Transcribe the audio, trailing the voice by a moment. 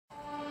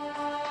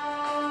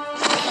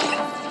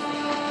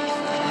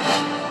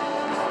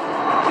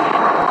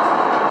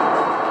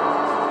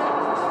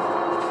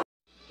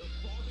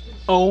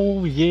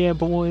Oh yeah,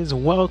 boys,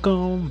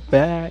 welcome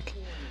back.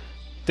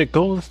 The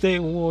Golden State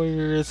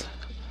Warriors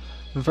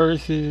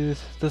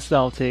versus the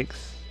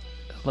Celtics.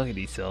 Look at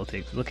these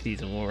Celtics. Look at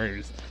these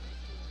Warriors.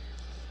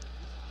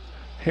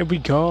 Here we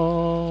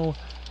go.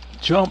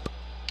 Jump.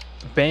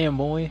 Bam,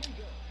 boy.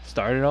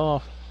 Start it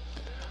off.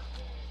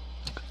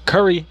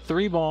 Curry,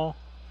 three ball.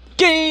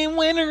 Game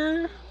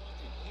winner.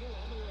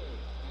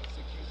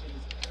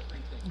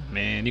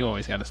 Man, you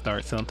always got to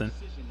start something.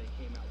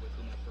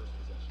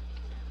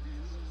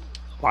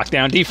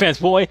 Lockdown defense,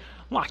 boy.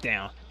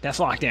 Lockdown. That's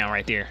lockdown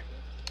right there.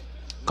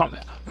 Come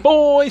on.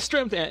 Boy,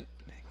 strip that.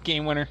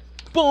 Game winner.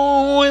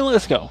 Boy,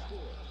 let's go.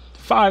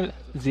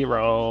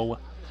 5-0.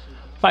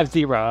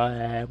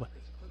 5-0.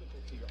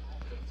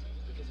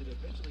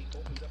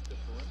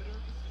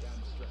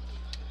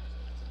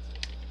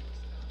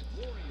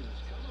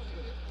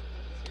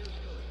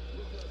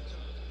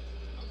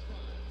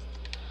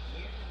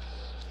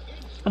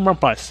 I'm up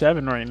by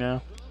 7 right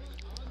now.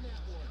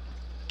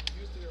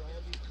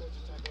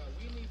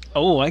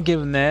 Oh, I give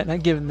him that. I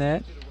give him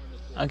that.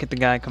 I'll get the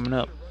guy coming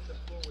up.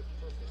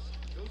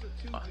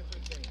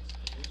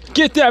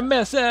 Get that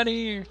mess out of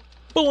here.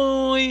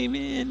 Boy,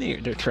 man,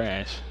 they're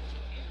trash.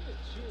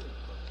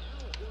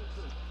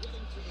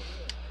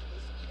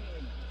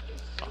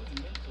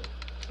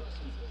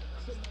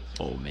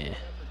 Oh, man.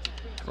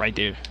 Right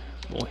there.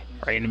 Boy,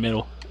 right in the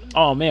middle.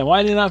 Oh, man,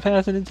 why did I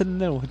pass it into the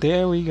middle?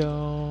 There we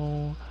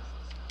go.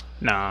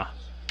 Nah,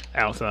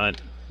 outside.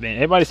 Man,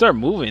 everybody start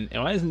moving.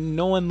 Why is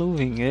no one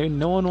moving?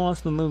 No one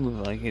wants to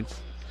move. Like, it's...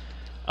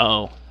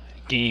 Uh-oh.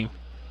 Game.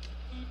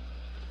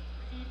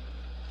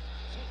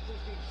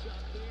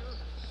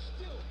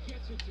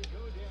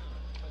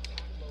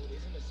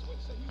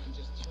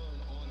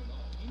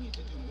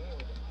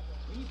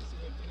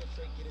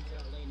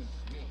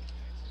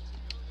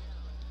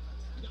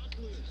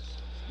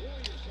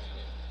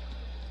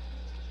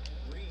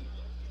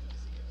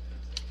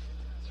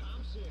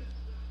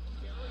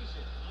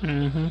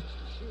 Mm-hmm.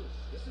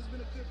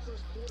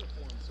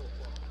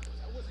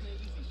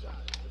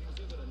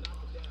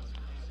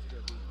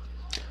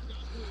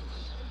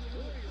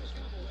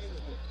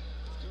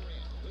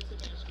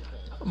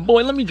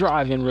 Boy, let me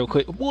drive in real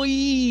quick.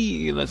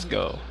 Boy, let's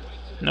go.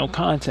 No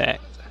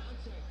contact.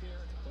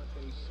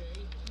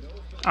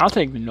 I'll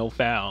take the no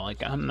foul.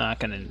 Like I'm not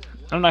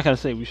gonna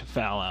say we should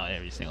foul out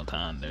every single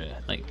time. They're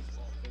like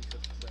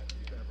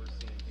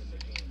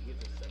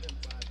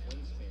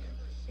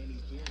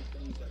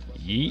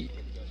yeet,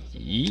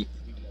 yeet.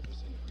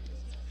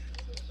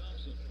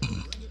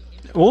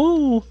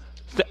 Ooh,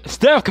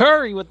 Steph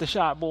Curry with the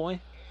shot, boy.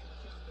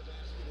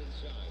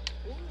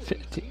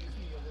 15.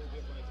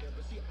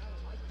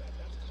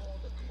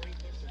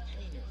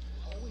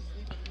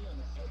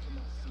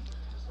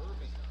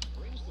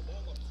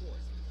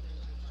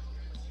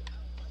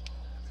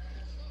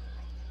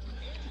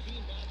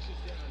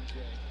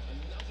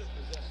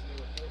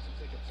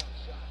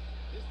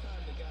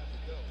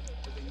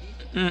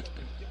 Mm.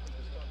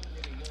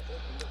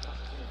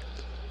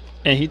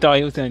 And he thought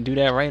he was gonna do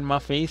that right in my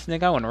face,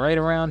 nigga. I went right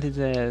around his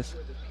ass.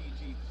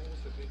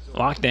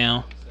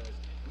 Lockdown.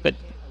 But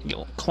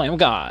yo, Clamp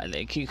God.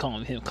 They keep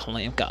calling him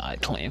Clamp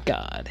God, Clamp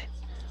God.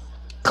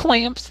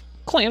 Clamps,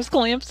 clamps,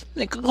 clamps,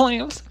 nigga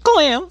clamps,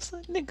 clamps,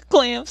 nigga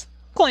clamps,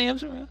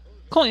 clamps,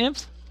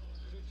 clamps,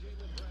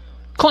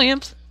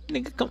 clamps,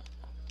 nigga clamps.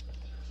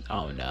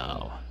 Oh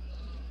no.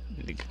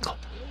 Nigga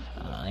clamps.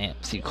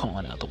 You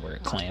calling out the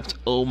word clamps.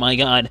 Oh my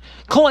god.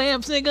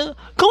 Clamps, nigga!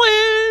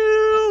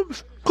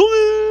 Clamps!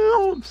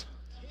 Clamps!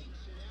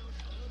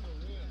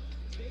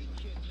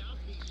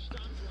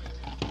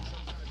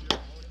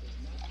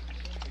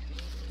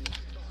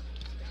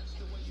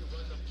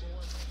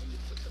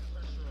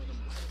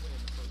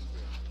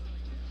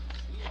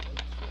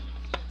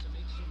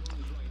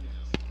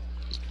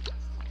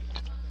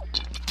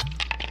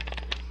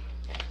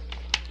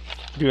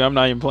 Dude, I'm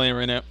not even playing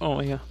right now. Oh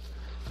my god.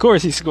 Of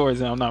course he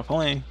scores and I'm not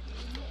playing.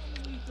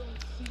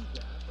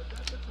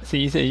 See,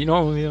 you said you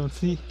normally don't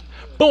see.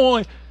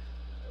 Boy!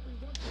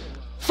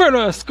 For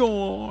the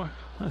score!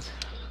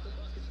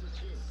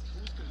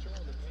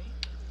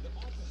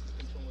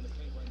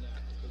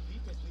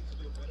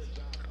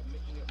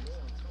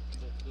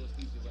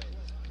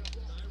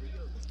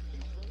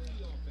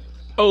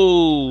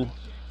 Oh!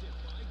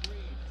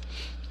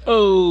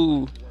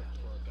 Oh!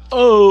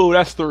 Oh,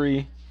 that's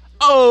 3.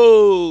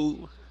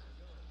 Oh!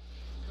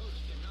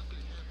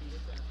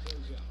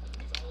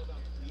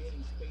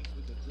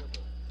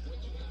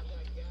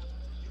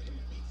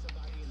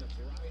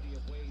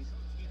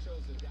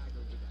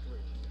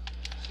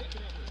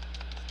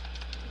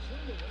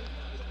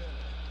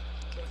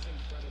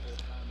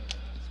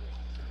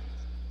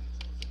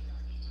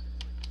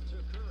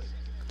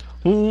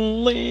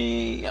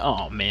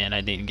 Oh man,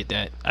 I didn't get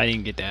that. I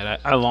didn't get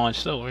that. I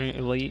launched so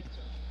late.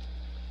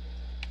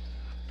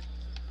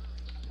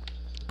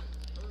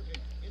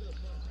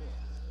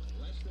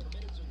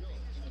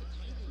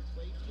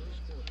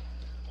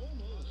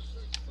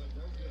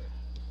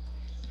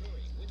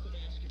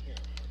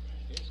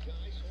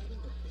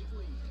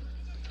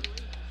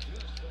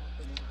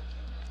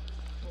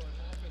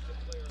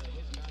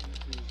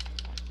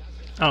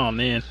 Oh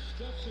man,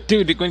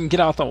 dude, they couldn't get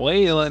out the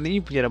way. Let me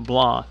get a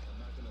block.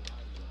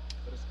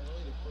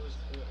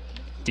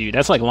 Dude,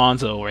 that's like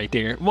Lonzo right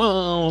there.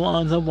 Whoa,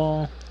 Lonzo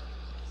ball.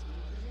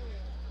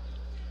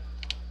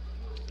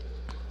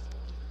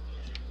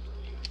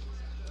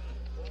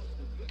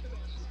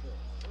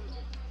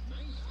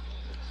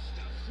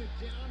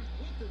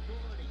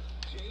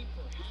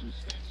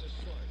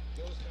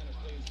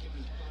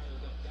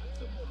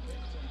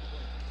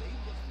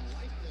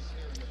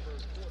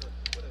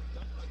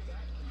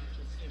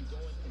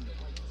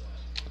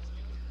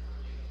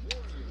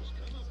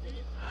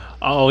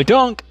 Oh,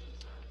 dunk.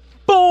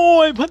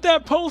 Boy, put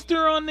that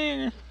poster on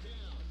there.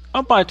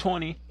 Up by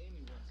 20.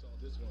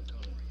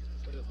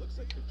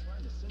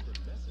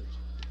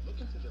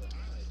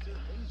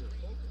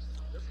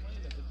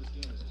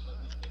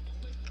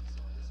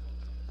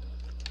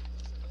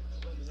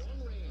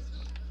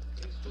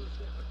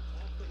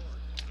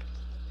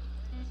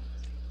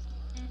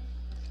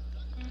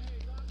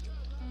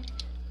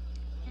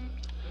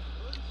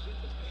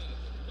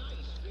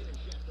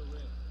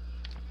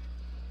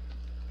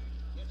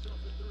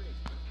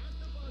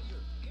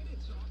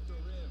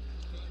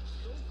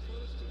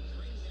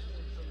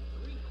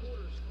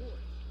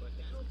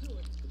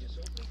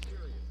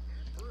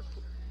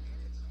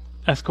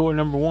 That's quarter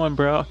number one,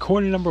 bro.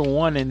 Quarter number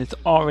one, and it's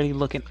already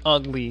looking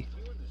ugly.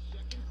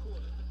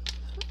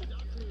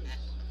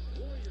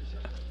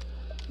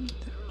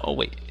 Oh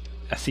wait,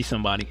 I see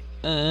somebody.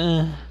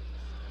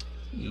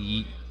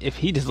 If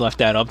he just left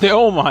that up there,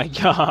 oh my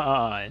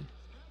god.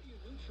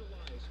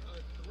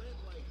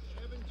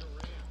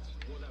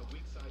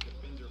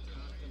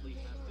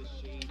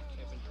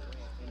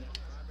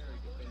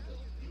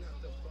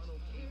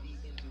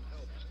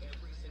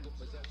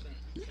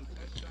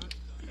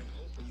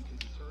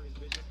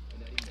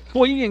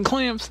 Boy, you getting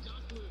clamps.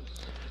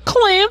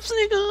 Clamps,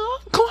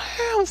 nigga.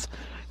 Clamps.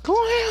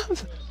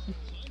 Clamps.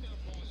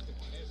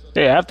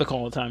 They have to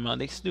call a timeout.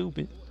 They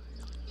stupid.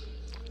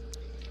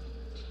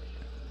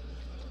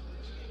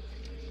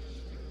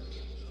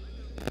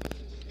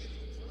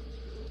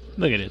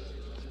 Look at it.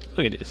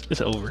 Look at this.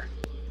 It's over.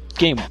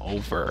 Game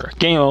over.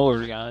 Game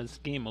over, guys.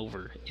 Game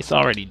over. It's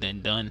already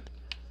done.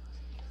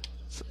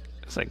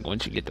 It's like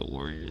once you get the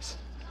Warriors.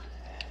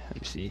 Let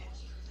me see.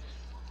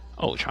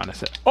 Oh, trying to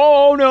set.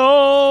 Oh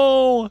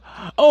no!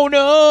 Oh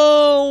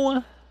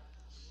no!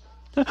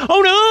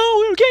 Oh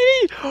no!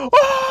 Katie!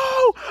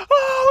 Oh!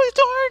 Oh, he's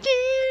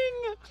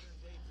darking!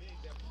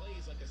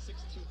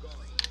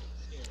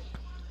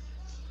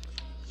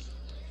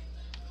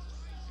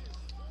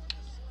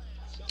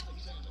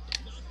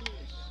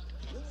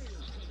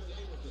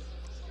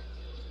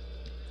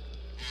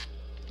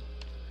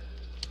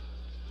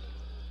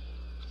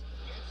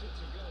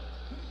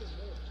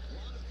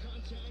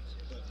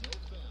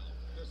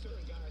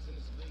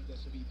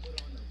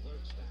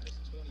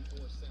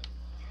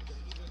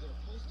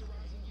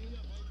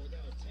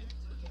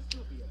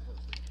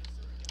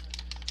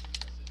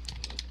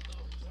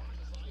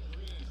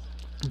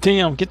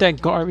 Damn, get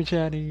that garbage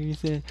out of here, he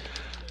said.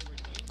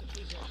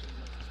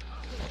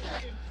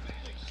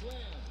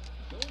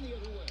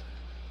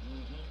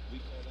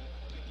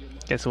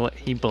 Guess what?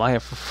 He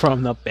blind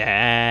from the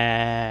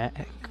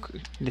back.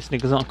 This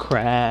nigga's on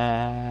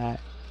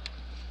crack.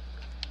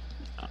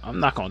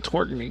 I'm not gonna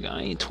twerk, nigga.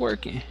 I ain't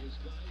twerking.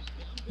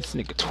 This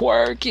nigga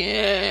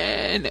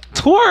twerking.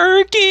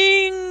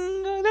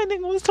 Twerking! That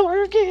nigga was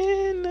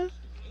twerking.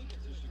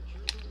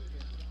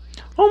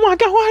 Oh my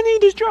god, why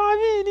didn't he just drive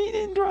in? He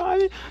didn't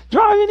drive it.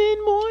 Driving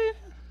in, boy.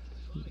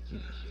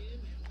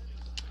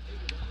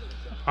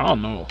 I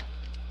don't know.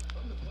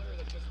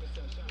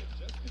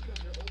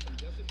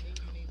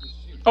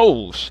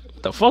 Oh,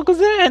 the fuck was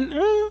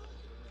that?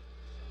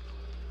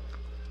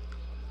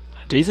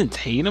 Jason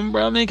Tatum,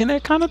 bro, making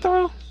that kind of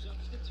throw?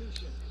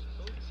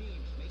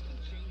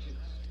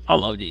 I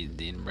love Jason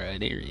Tatum, bro.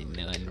 There ain't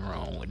nothing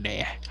wrong with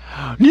that.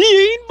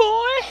 Yeah,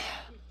 boy.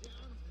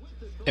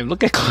 And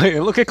look at Clay.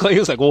 Look at Clay. He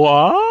was like,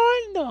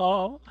 what?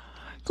 No.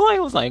 Clay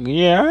was like,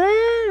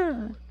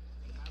 yeah.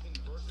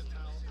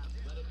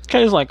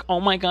 Clay was like,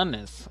 oh my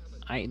goodness.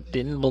 I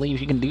didn't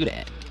believe you can do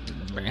that.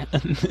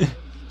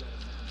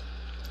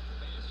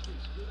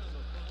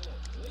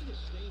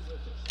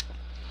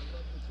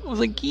 I was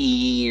like,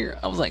 yeah.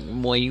 I was like,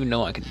 boy, you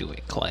know I can do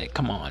it, Clay.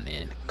 Come on,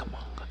 man. Come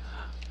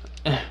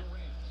on.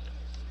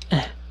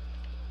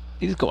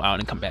 You just go out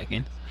and come back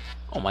in.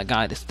 Oh my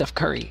god, it's Steph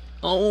Curry.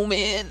 Oh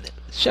man.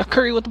 Chef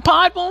Curry with the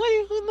pot, boy.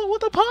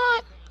 With the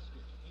pot.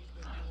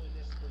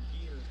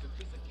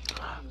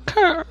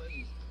 Curry.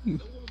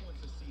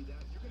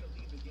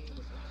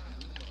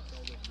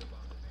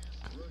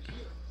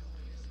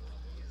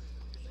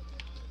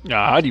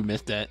 Ah, how do you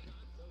miss that?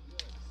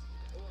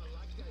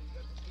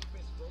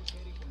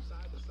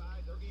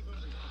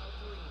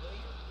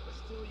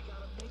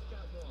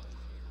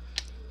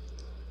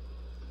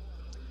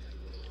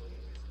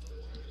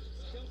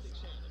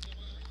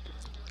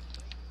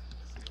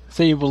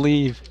 Say you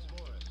believe.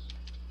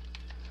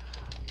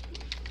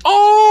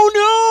 Oh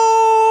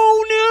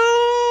no,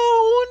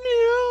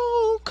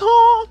 no,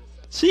 calm.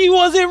 She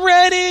wasn't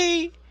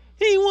ready.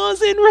 He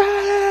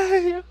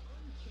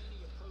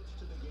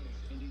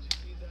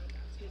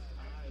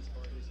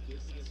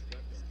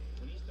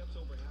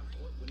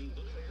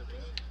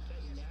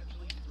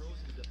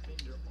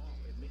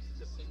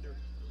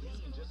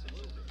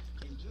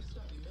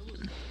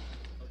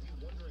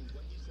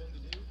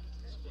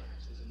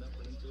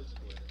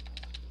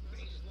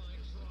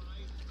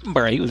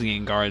Bro, he was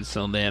getting guarded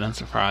so bad. I'm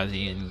surprised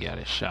he didn't get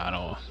a shot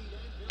off.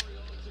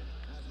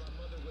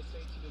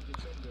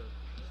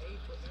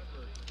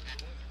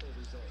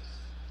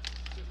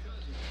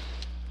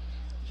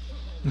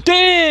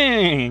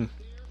 Dang!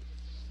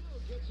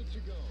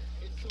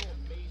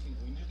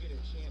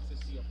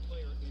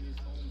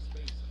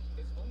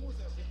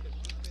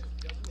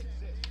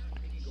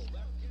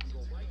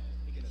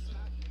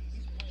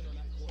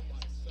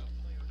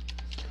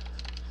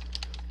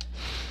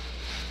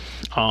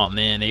 Oh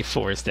man, they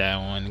forced that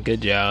one.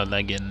 Good job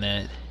not getting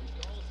that.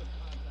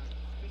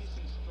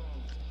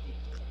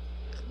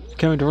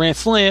 Kevin Durant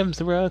slams,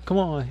 bro. Come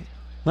on.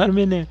 Let him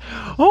in there.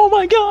 Oh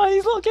my god,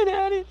 he's looking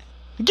at it.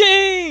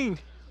 Gang!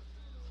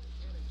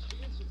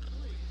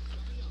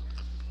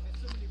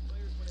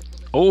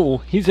 Oh,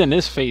 he's in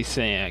his face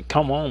saying,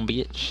 come on,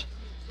 bitch.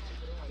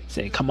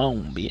 Say, come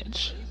on,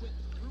 bitch.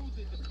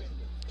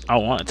 I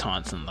want to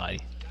taunt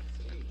somebody.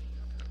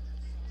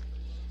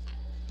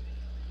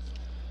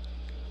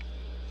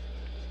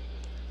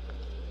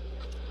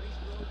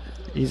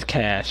 He's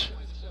cash.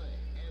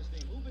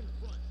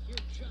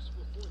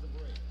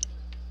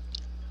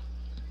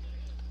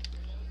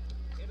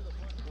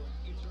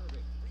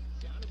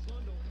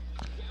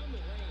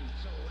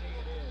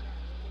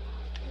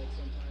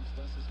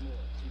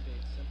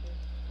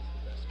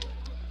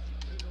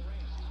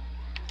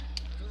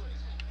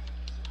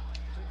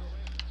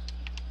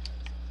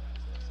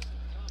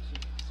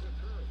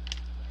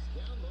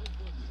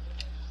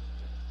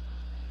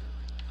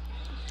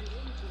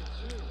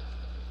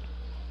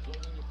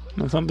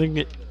 Something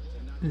the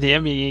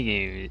NBA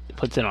game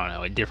puts it on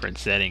a different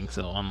setting,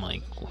 so I'm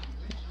like,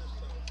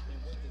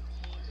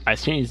 I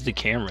changed the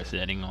camera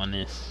setting on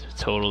this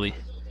totally.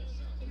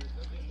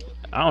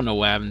 I don't know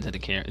what happened to the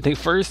camera. I think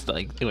first,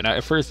 like when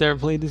I first ever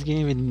played this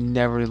game, it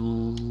never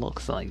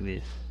looks like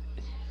this.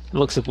 It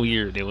looks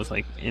weird. It was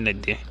like in a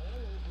day.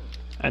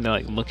 I had to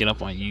like look it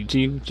up on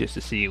YouTube just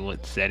to see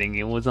what setting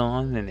it was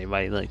on, and they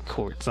might like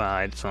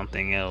courtside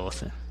something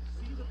else.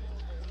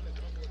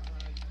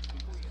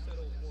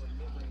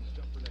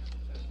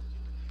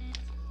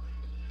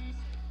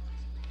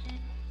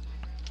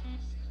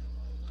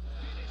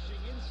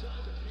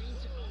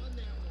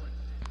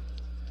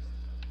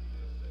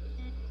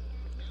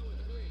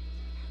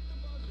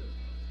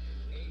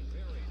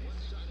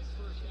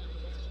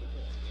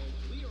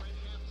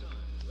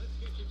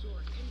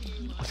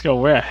 Let's go.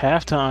 We're at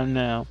halftime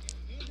now.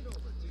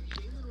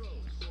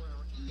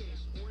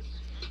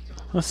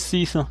 Let's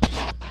see some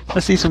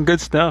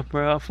good stuff,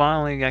 bro.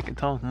 Finally, I can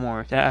talk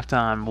more. It's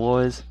halftime,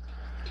 boys,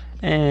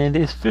 and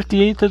it's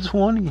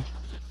 58-20.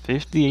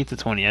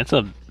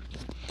 58-20.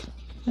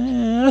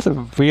 That's a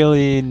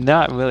really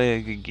not really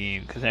a good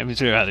game because that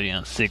means we're about to be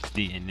on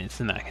 60, and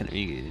it's not gonna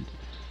be good.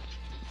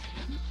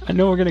 I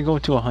know we're gonna go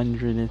to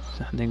 100 and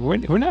something.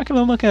 We're not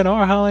gonna look at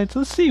our highlights.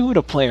 Let's see who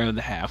the player of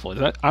the half was.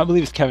 I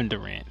believe it's Kevin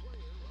Durant.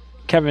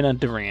 Kevin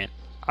Durant.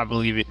 I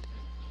believe it.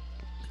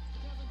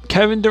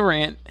 Kevin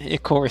Durant.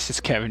 Of course, it's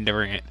Kevin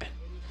Durant.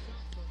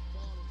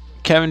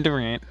 Kevin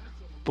Durant.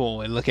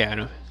 Boy, look at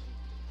him.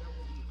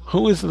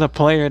 Who is the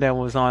player that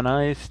was on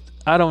ice?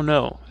 I don't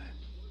know.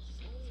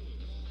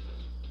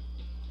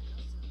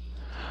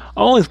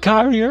 Oh, it's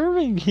Kyrie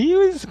Irving. He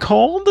was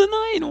cold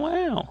tonight.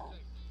 Wow.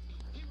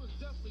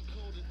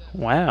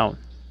 Wow.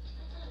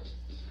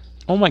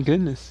 Oh my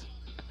goodness.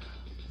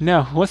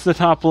 Now, what's the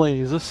top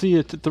plays? Let's see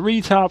it.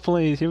 3 top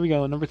plays. Here we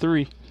go. Number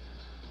 3.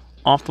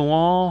 Off the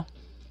wall.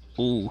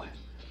 Ooh.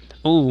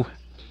 Ooh.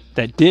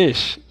 That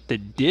dish. The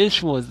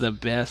dish was the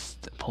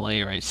best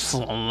play, right?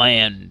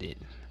 Slammed it.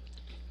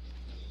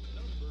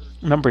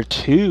 Number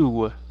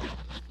 2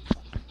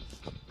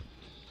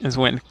 is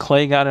when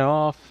Clay got it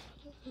off.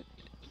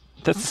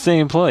 That's the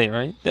same play,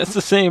 right? That's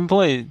the same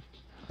play.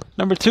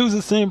 Number 2 is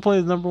the same play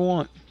as number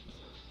 1.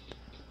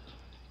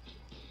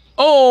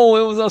 Oh,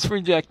 it was us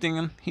rejecting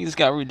him. He just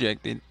got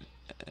rejected.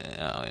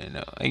 Oh,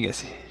 no, I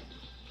guess.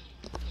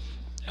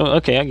 Oh,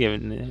 okay, I'll give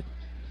it that.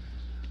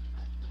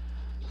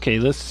 Okay,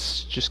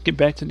 let's just get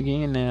back to the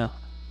game now.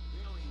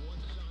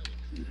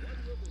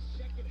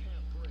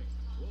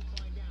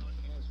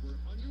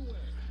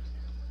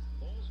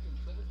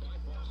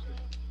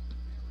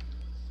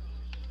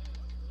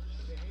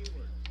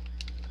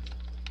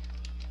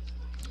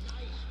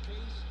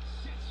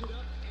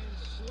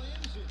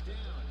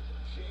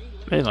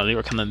 Man, they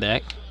were coming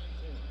back.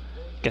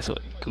 Guess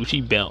what?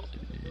 Gucci belt.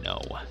 No.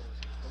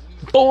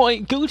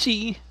 Boy,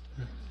 Gucci.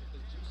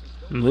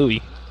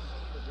 Louis.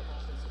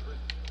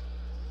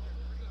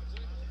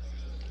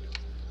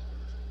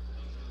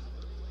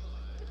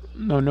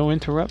 No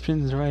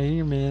interruptions right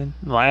here, man.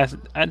 I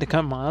had to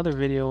cut my other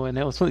video, and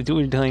I was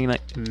doing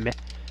like we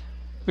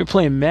were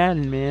playing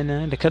Madden, man.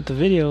 I had to cut the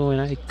video, and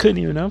I couldn't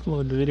even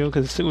upload the video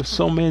because there was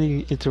so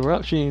many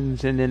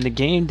interruptions, and then the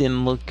game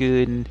didn't look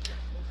good, and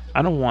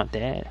I don't want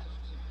that.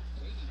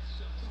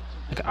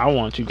 Like, I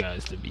want you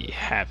guys to be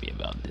happy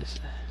about this.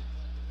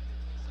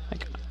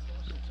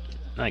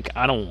 Like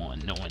I don't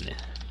want no one to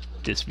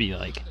just be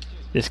like,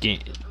 This game,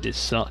 this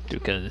sucked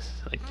because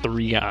like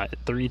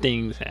three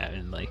things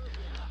happened. Like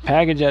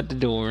package at the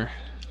door,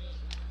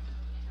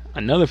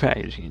 another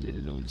package came to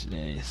the door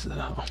today.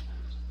 So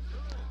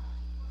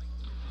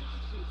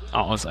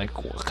I was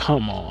like, well,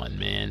 come on,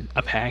 man,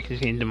 a package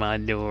came to my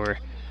door.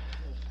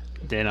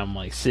 Then I'm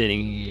like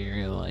sitting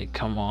here, like,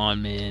 come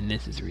on, man,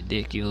 this is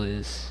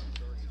ridiculous.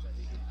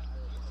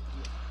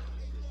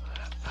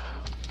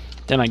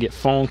 Then I get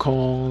phone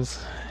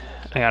calls.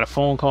 I got a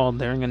phone call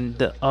during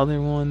the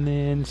other one,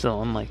 then, so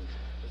I'm like,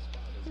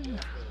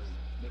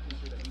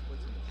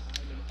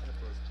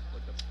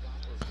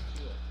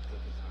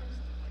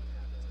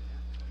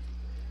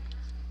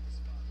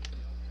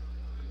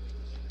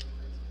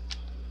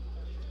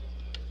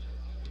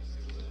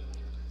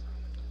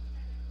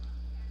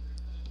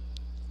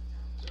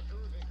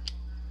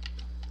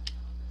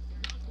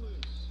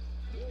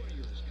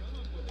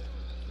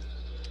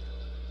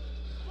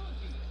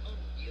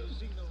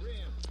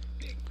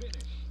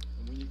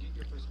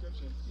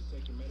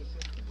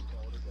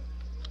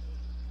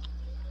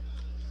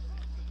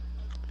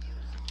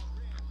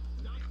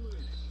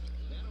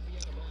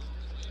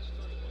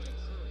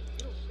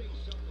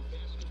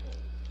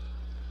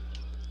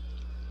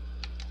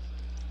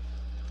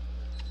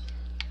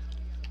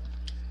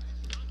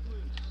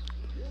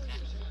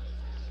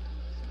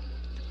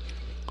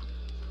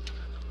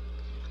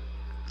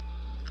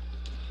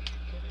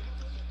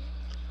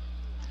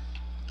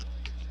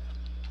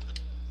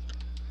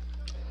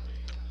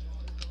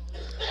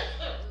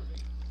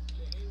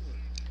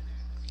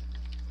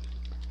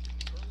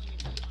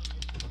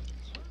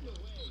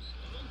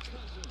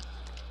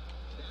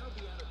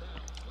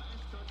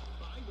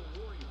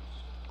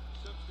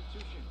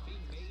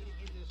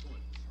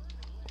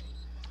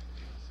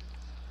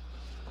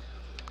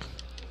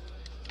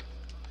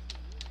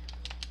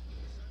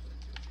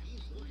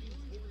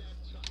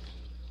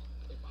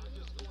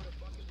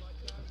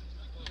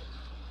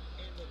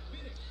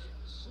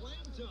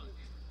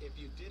 If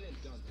you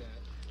didn't dunk that,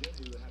 then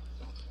we would have to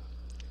talk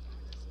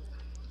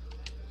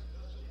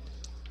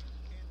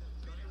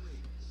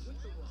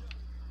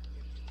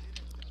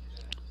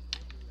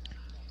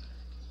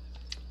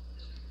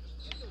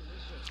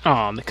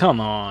about oh, come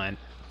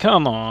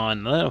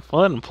on, let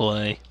him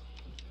play,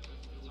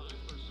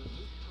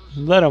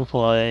 let him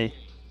play.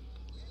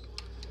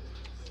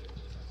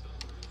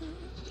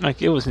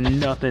 Like it was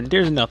nothing.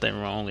 There's nothing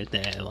wrong with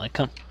that. Like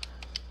come.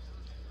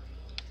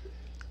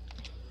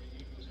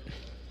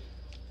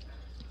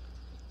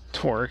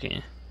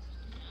 Twerking.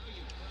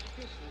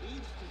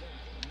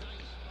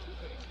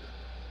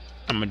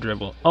 I'm gonna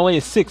dribble. Oh wait,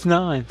 it's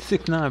 6'9",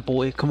 6'9",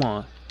 boy. Come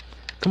on,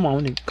 come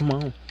on, come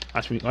on.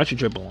 I should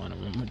dribble on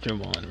him. I'm gonna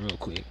dribble on him real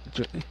quick.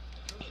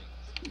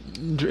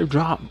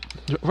 Drop,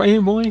 right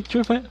here, boy.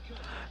 Drip,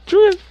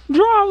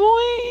 drop,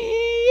 boy.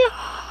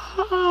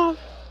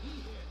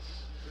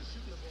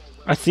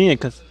 I seen it,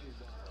 cause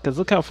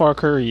look how far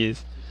Curry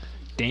is.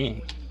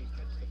 Dang.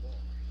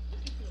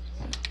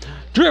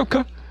 Drip,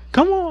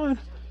 come on.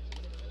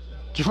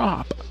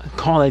 Drop.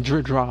 Call that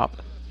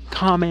drop.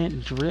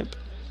 Comment drip.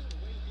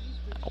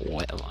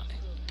 Wet line.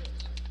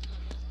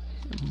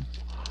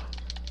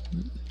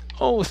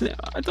 Oh snap!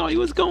 I thought he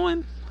was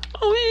going.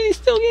 Oh man, he's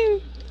still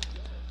getting.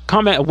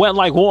 Comment wet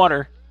like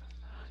water.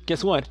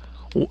 Guess what?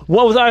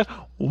 What was I?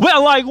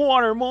 Wet like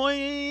water,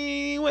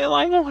 boy. Wet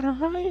like water,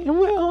 right?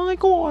 Wet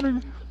like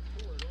water.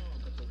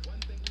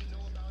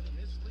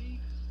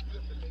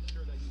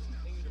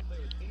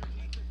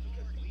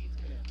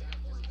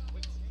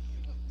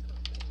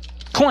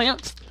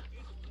 Clamps.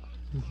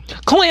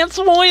 Clamps,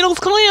 boy, those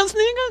clamps,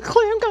 nigga.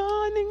 Clamp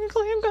God, nigga.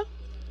 Clamp God.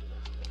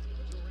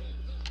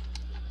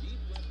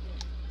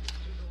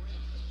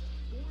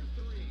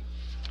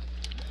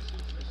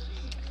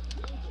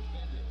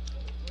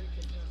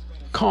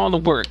 Call the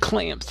word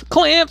clamps.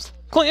 Clamps.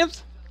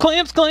 Clamps.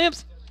 Clamps.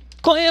 Clamps.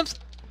 Clamps.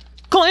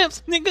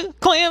 Clamps, nigga.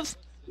 Clamps.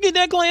 Get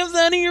that clamps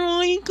out of here,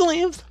 boy.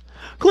 Clamps.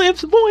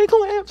 Clamps, boy.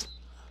 Clamps.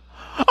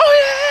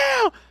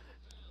 Oh, yeah!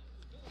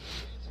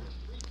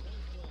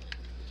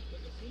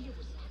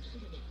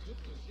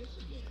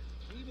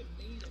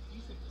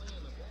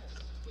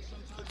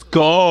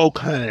 Go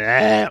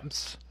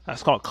clamps.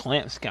 That's called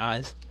clamps,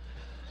 guys.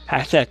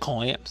 Hashtag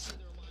clamps.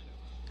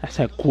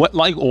 Hashtag wet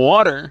like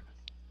water.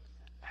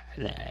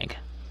 Hashtag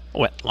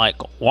wet like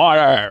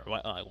water.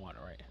 Wet like water,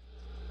 right?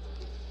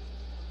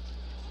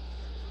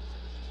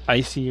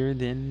 Icier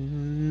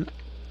than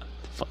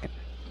fucking.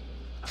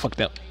 I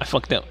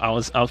fucked up. I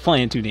was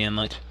playing too damn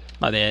much.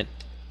 My bad.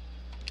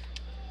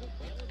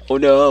 Oh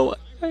no.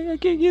 I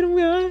can't get him,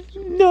 guys.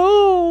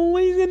 No,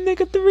 he's in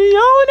nigga 3.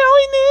 Oh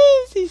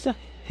no, he missed.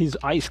 He's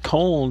ice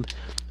cold.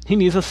 He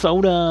needs a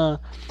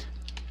soda.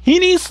 He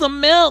needs some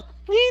milk.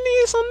 He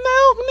needs some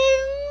milk,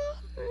 nigga.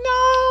 No,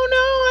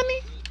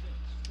 honey.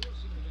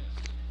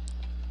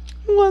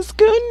 What's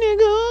good,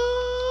 nigga?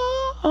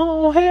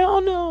 Oh, hell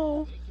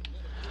no.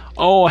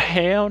 Oh,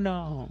 hell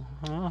no.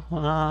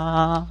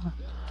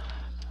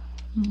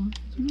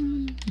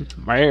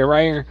 Right here,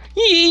 right here.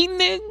 Yeet,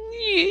 nigga.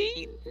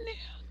 Yeet.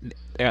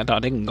 I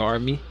thought they can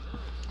guard me.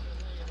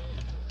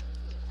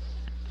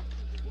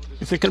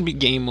 Is it gonna be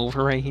game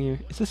over right here?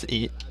 Is this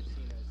it?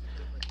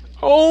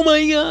 Oh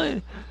my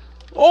god!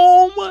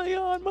 Oh my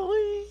god,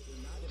 boy!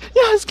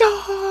 Let's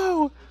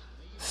go!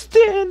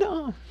 Stand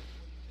up!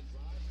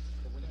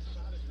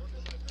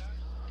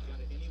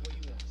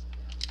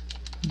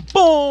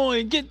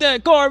 Boy, get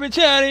that garbage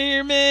out of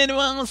here, man!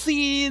 I'll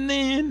see you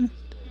then.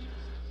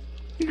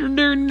 You're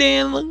dirty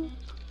Dan.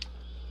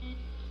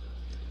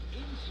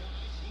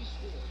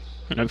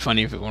 It'd be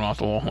funny if it went off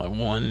the wall like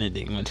one and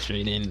then went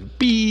straight in.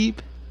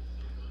 Beep.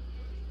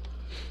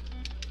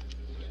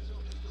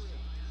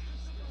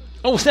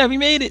 Oh, Savvy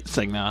made it. It's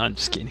like, nah, I'm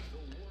just kidding.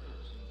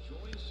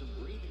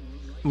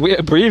 We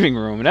a breathing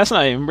room. That's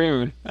not even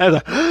breathing. That's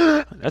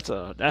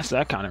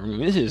that kind of room.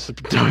 This is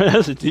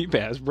that's a deep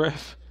ass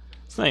breath.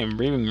 It's not even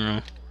breathing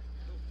room.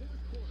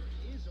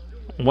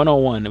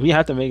 101. We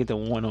have to make it to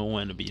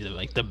 101 to be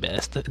like the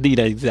best. To be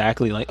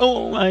exactly like,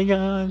 oh my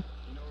god.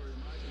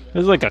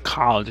 This is like a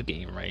college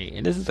game, right?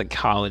 And this is a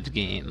college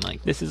game.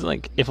 Like this is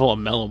like if a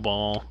LaMelo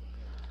Ball,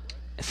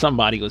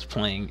 somebody was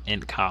playing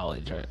in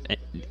college or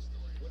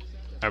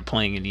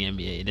playing in the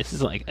NBA. This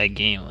is like a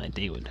game that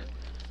they would.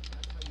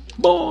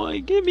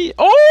 Boy, give me.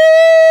 Oh!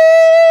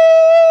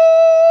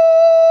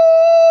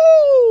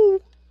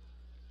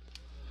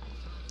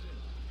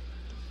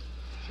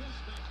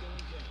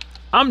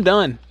 I'm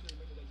done.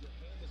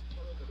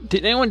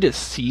 Did anyone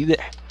just see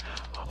that?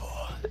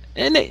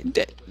 And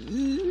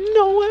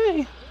no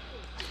way.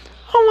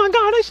 Oh my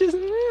god, this is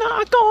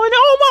not going.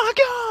 Oh my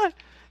god!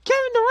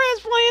 Kevin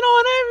Durant's playing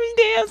on every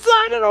damn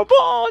side of the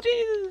ball.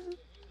 Jesus.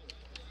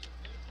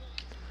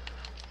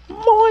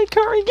 Boy,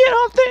 Curry, get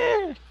up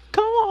there.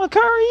 Come on,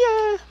 Curry,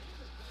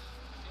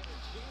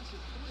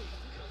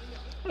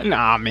 yeah.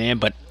 Nah, man,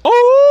 but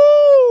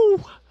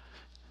oh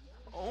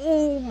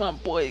my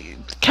boy,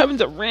 Kevin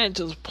Durant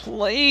just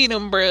played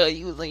him, bro.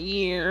 He was like,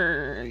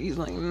 yeah. He's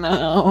like,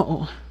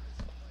 no.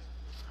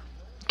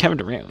 Kevin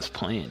Durant was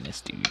playing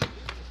this dude.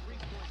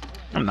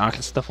 I'm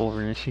knocking stuff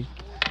over and shit.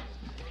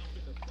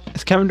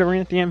 Is Kevin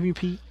Durant the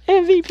MVP?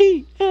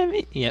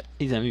 MVP. Yep,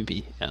 he's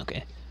MVP.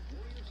 Okay.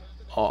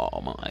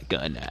 Oh my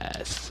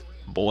goodness,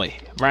 boy,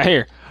 right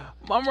here.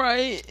 I'm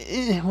right.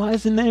 Why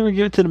doesn't it never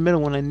give it to the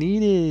middle when I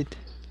need it?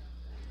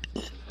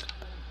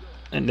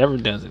 It never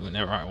does it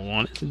whenever I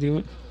want it to do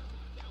it.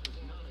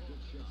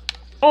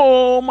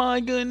 Oh my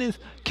goodness,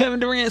 Kevin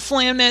Durant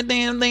slammed that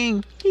damn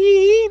thing.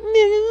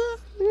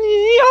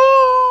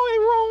 Oh,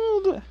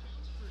 it rolled.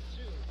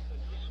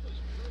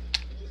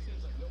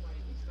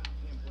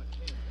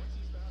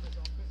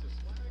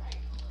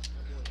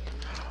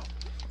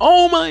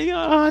 Oh my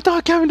god, I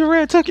thought Kevin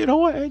Durant took it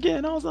away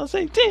again. I was gonna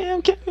say,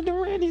 damn, Kevin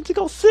Durant needs to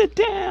go sit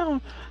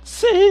down.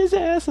 Sit his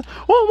ass.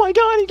 Oh my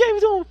god, he gave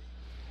it to him.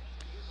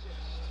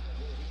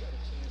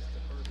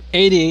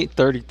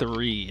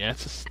 88-33.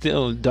 That's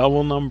still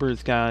double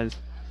numbers, guys.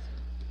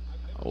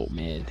 Oh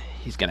man,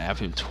 he's gonna have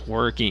him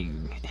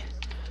twerking.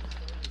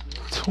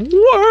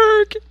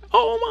 Twerk!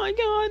 Oh my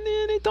god,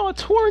 man, they thought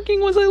twerking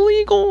was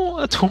illegal.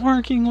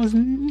 Twerking was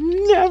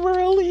never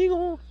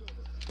illegal.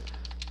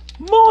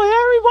 Boy,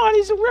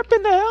 everybody's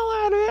ripping the hell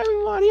out of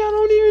everybody. I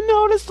don't even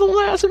notice the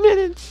last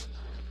minutes.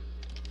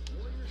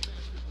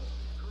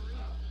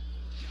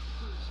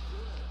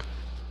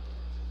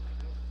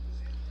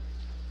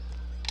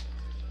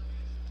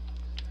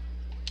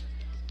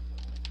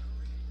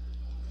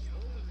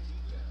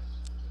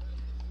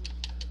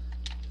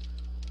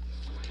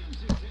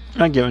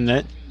 Not giving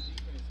that.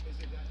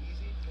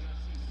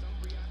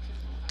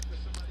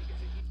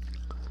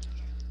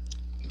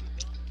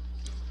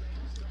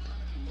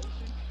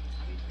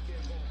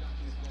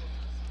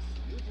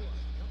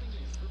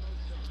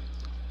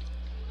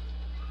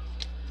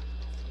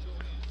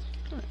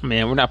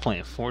 Man, we're not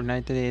playing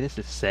Fortnite today. This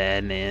is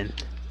sad, man.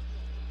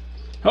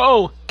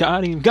 Oh,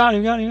 got him. Right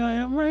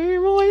here,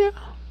 boy.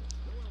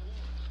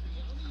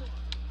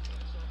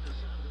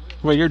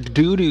 Well, you're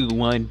doo-doo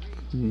one.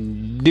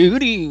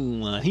 Doo-doo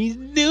one. He's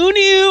doo-doo. He's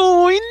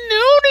doo-doo.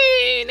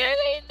 He's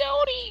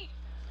doo-doo.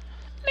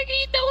 Look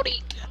at doo-doo.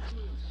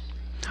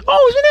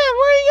 Oh, snap.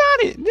 Where he got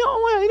it? No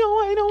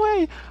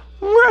way.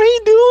 Where he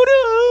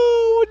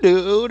doo-doo.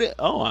 Doo-doo.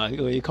 Oh,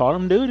 you called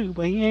him doo-doo,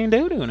 but he ain't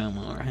doo-doo no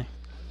more, right?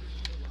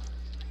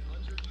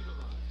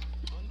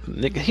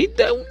 Nigga, he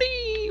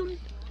doody.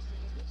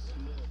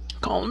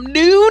 Call him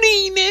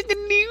Doody, nigga,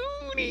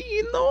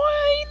 Doody. No,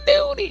 I ain't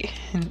Doody.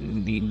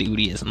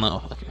 Doody is a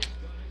motherfucker.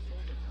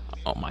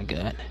 Oh my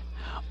god.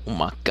 Oh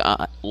my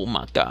god. Oh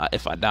my god.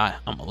 If I die,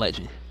 I'm a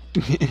legend.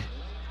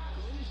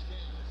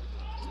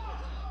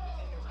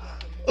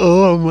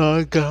 Oh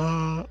my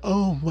god.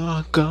 Oh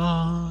my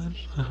god.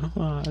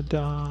 I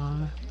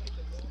die.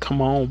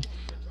 Come on,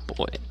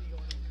 boy.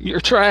 You're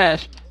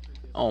trash.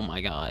 Oh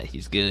my god,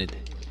 he's good.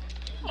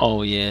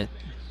 Oh yeah.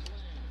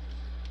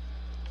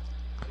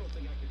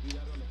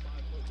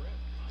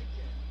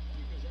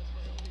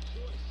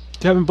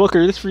 Devin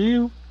Booker, this for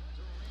you.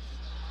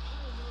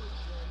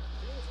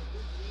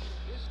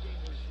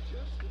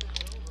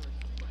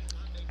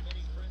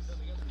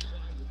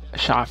 A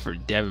shot for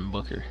Devin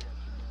Booker.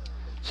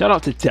 Shout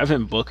out to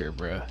Devin Booker,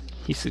 bro.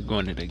 He's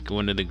going to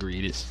the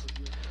greatest.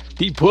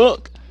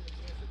 D-Book.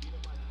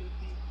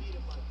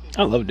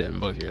 I love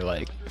Devin Booker.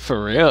 Like,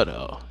 for real,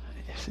 though.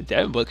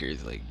 Devin Booker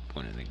is, like,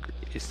 one of the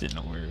greatest in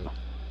the world.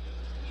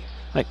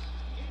 Like,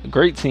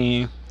 great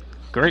team,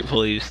 great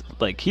police.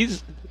 Like,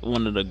 he's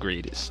one of the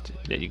greatest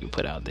that you can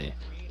put out there.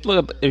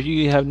 Look up, if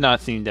you have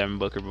not seen Devin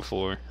Booker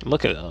before,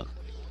 look it up.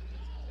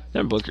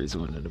 Devin Booker is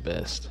one of the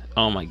best.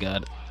 Oh my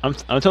god. I'm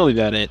totally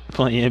bad at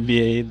playing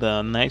NBA.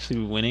 I'm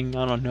actually winning.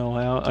 I don't know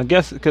how. I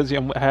guess because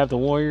I have the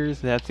Warriors.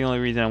 That's the only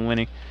reason I'm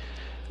winning.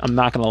 I'm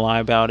not gonna lie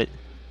about it.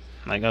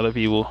 Like other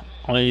people,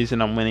 only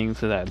reason I'm winning is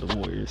because I have the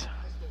Warriors.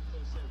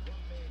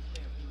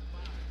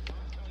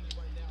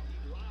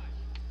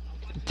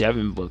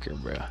 Devin Booker,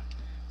 bro.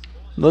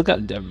 Look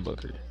up Devin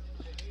Booker.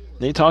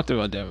 They talked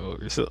about Devin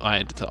Booker, so I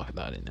had to talk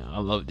about it now. I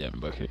love Devin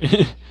Booker.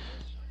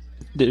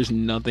 There's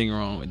nothing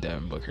wrong with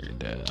Devin Booker.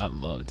 I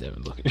love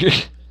Devin Booker.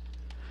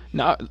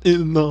 No,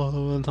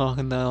 I'm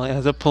talking about like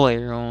as a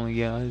player only,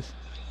 guys.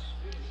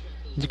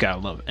 You gotta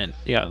love and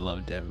you gotta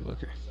love Devin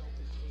Booker.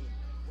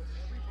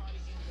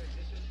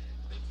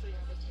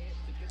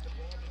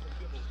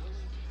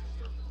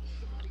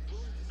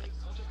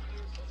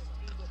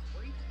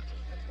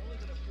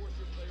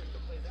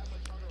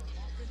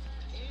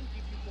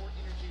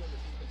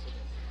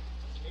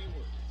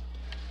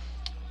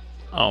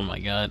 Oh my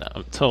god,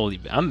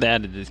 I'm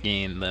bad at this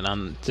game. Then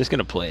I'm just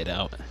gonna play it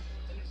out.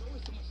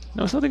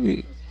 No,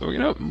 something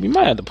we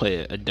might have to play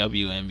a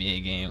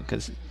WNBA game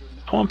because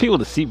I want people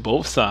to see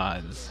both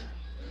sides.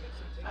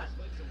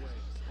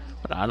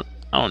 But I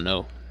don't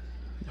know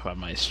if I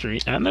might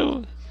stream. I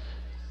know.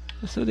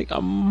 So I think I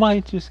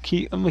might just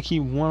I'm gonna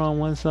keep one on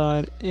one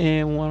side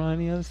and one on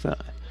the other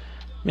side.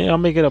 Maybe I'll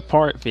make it a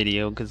part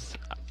video because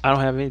I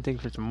don't have anything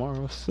for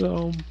tomorrow.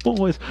 So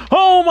boys,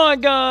 oh my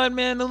god,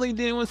 man! The league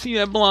didn't want to see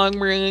that blog,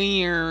 bro.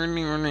 You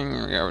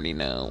already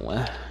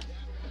know.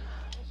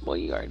 Well,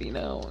 you already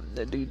know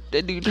that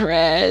dude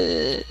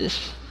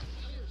trash.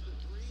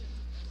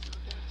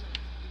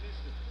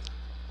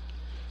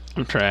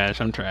 I'm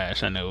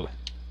trash. I know.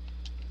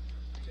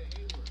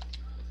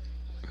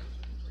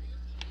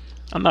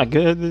 I'm not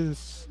good at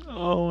this.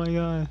 Oh my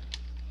god.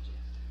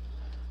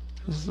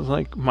 This is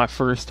like my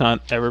first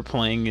time ever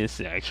playing this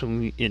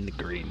actually in the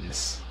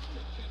greatness.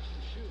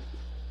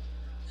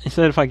 He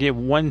said if I get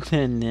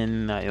 110,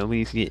 then I at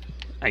least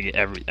I get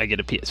a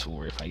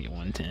PS4 if I get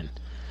 110.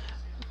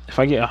 If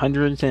I get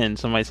 110,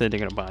 somebody said they're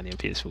gonna buy me a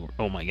PS4.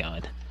 Oh my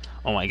god,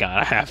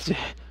 I have to.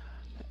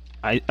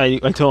 I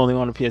totally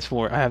want a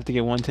PS4. I have to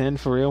get 110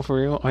 for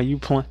real. Are you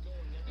playing,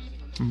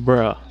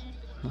 bruh?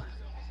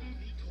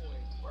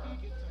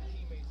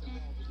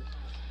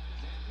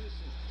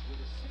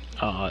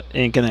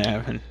 Ain't gonna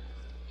happen.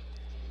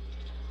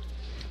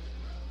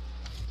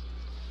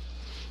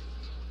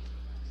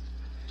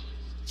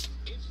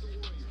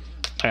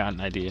 I got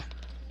an idea.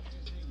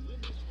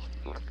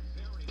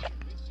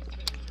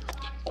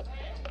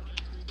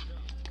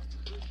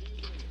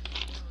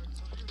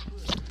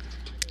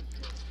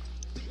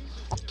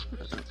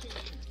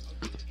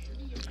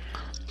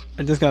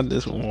 I just got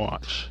this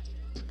watch.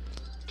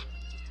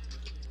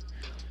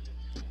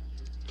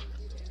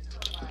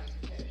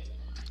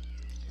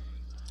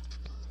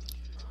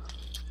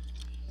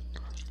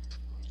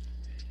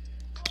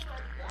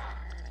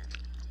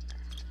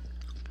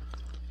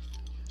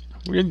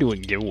 We're gonna do a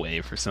giveaway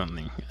for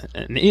something,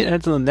 and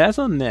that's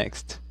on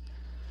next.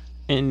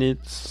 And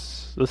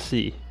it's let's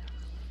see.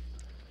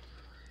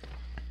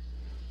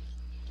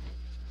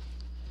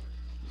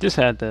 We're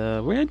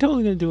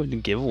totally gonna do a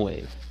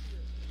giveaway.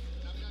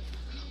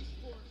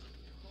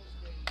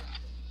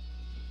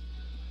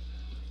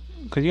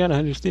 Cause you gotta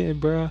understand,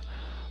 bro.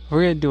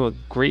 We're gonna do a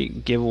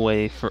great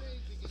giveaway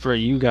for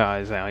you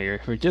guys out here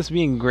for just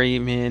being great,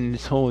 man.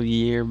 This whole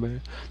year, but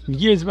the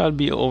year's about to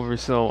be over,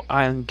 so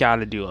I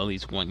gotta do at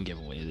least one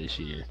giveaway this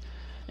year,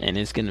 and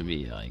it's gonna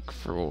be like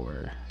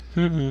for.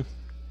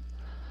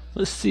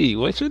 Let's see,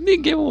 what should the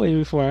giveaway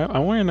before?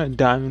 I'm wearing a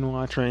diamond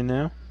watch right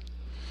now.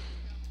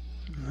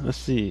 Let's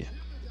see.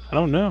 I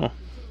don't know.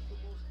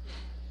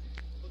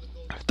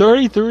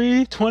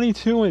 33,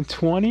 22, and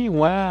 20.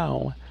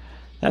 Wow.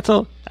 That's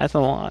a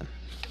lot.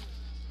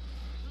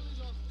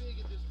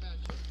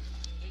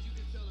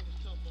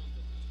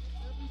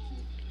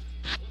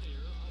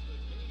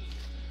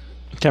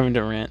 Kevin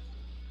Durant.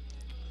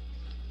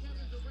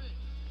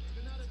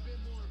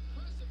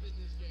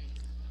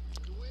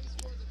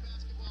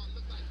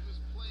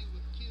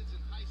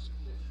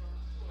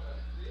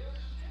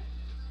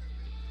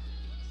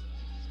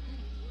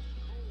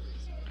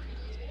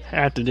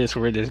 After this,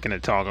 we're just gonna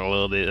talk a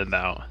little bit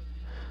about.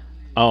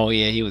 Oh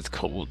yeah, he was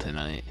cold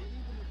tonight.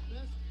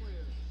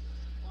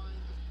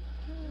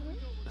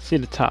 See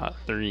the top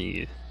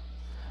 3,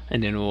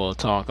 and then we'll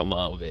talk a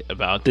little bit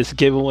about this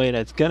giveaway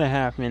that's gonna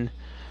happen.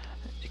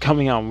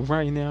 Coming out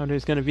right now,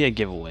 there's gonna be a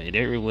giveaway.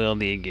 There will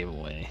be a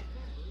giveaway.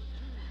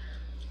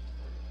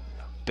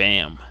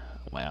 Bam!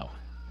 Wow.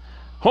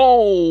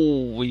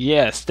 Oh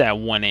yes, that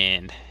one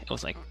end. It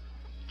was like,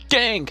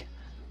 gang.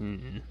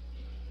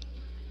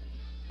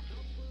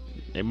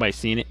 Everybody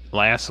seen it?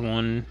 Last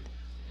one.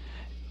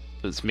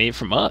 was made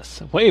from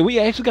us. Wait, we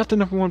actually got the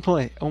 #1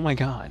 play. Oh my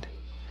god.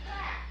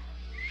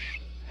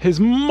 His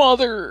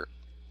mother.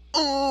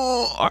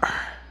 Oh.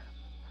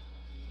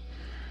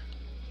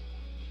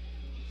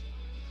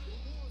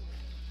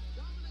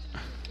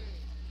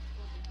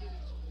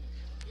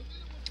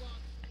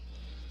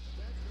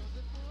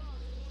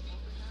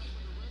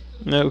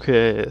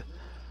 Okay.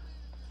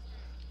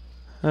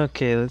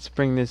 Okay, let's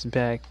bring this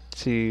back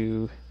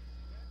to...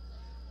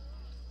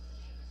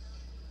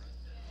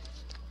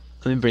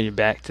 Let me bring it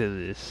back to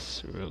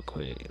this real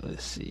quick.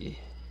 Let's see.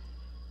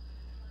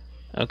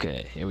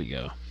 Okay, here we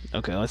go.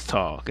 Okay, let's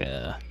talk.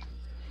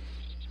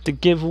 The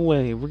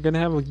giveaway. We're gonna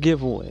have a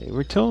giveaway.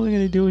 We're totally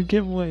gonna do a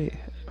giveaway.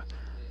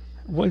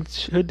 What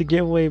should the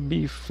giveaway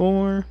be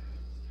for?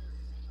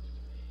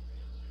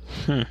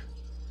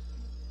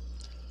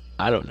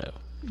 I don't know.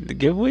 The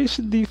giveaway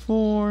should be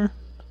for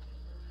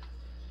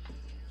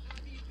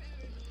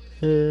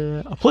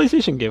a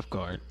PlayStation gift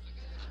card.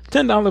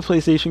 $10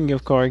 PlayStation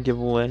gift card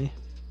giveaway.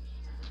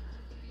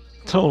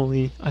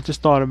 Totally. I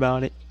just thought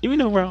about it. Even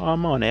though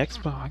I'm on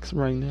Xbox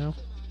right now.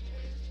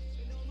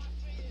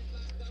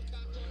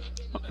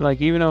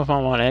 Like, even though if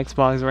I'm on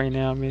Xbox right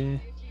now,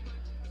 man,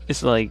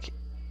 it's like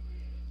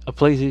a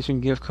PlayStation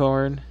gift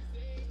card.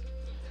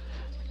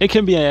 It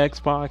can be an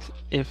Xbox.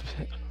 If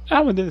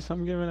how about this,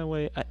 I'm giving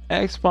away an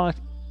Xbox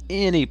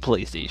and a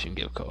PlayStation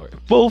gift card.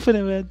 Both of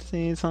them at the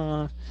same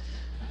time.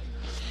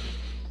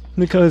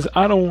 Because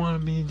I don't want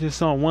to be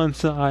just on one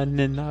side and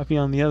then not be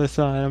on the other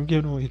side. I'm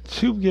giving away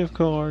 2 gift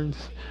cards.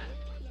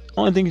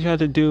 Only thing you have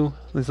to do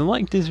is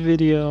like this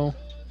video,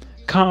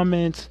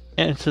 comment,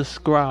 and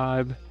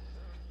subscribe.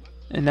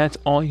 And that's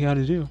all you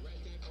gotta do.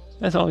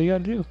 That's all you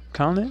gotta do.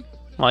 Comment,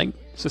 like,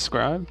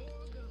 subscribe,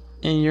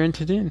 and you're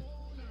entered in.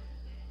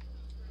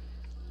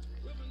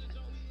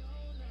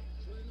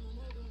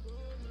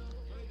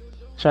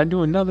 Should I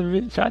do another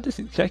video?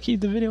 Should I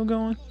keep the video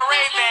going?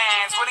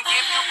 Ray-Bans wouldn't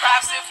give you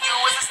props if you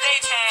was a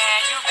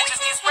stagehand. You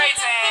bitches need spray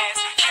tans.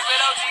 Keep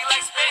it OG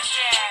like Space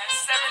Jam.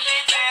 7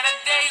 days and a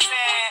day's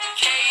in.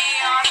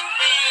 K.E. on the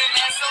beat,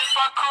 man, so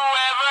fuck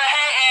whoever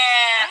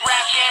hatin'.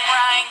 Rap game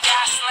Ryan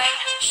Gosling.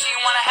 She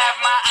wanna have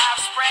my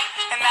offspring.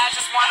 And I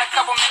just want a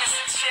couple minutes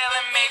to chill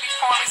and maybe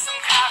pour me some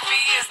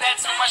coffee. Is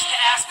that too much to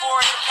ask for?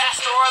 The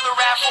pastor or the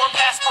rap or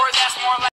passport? That's more like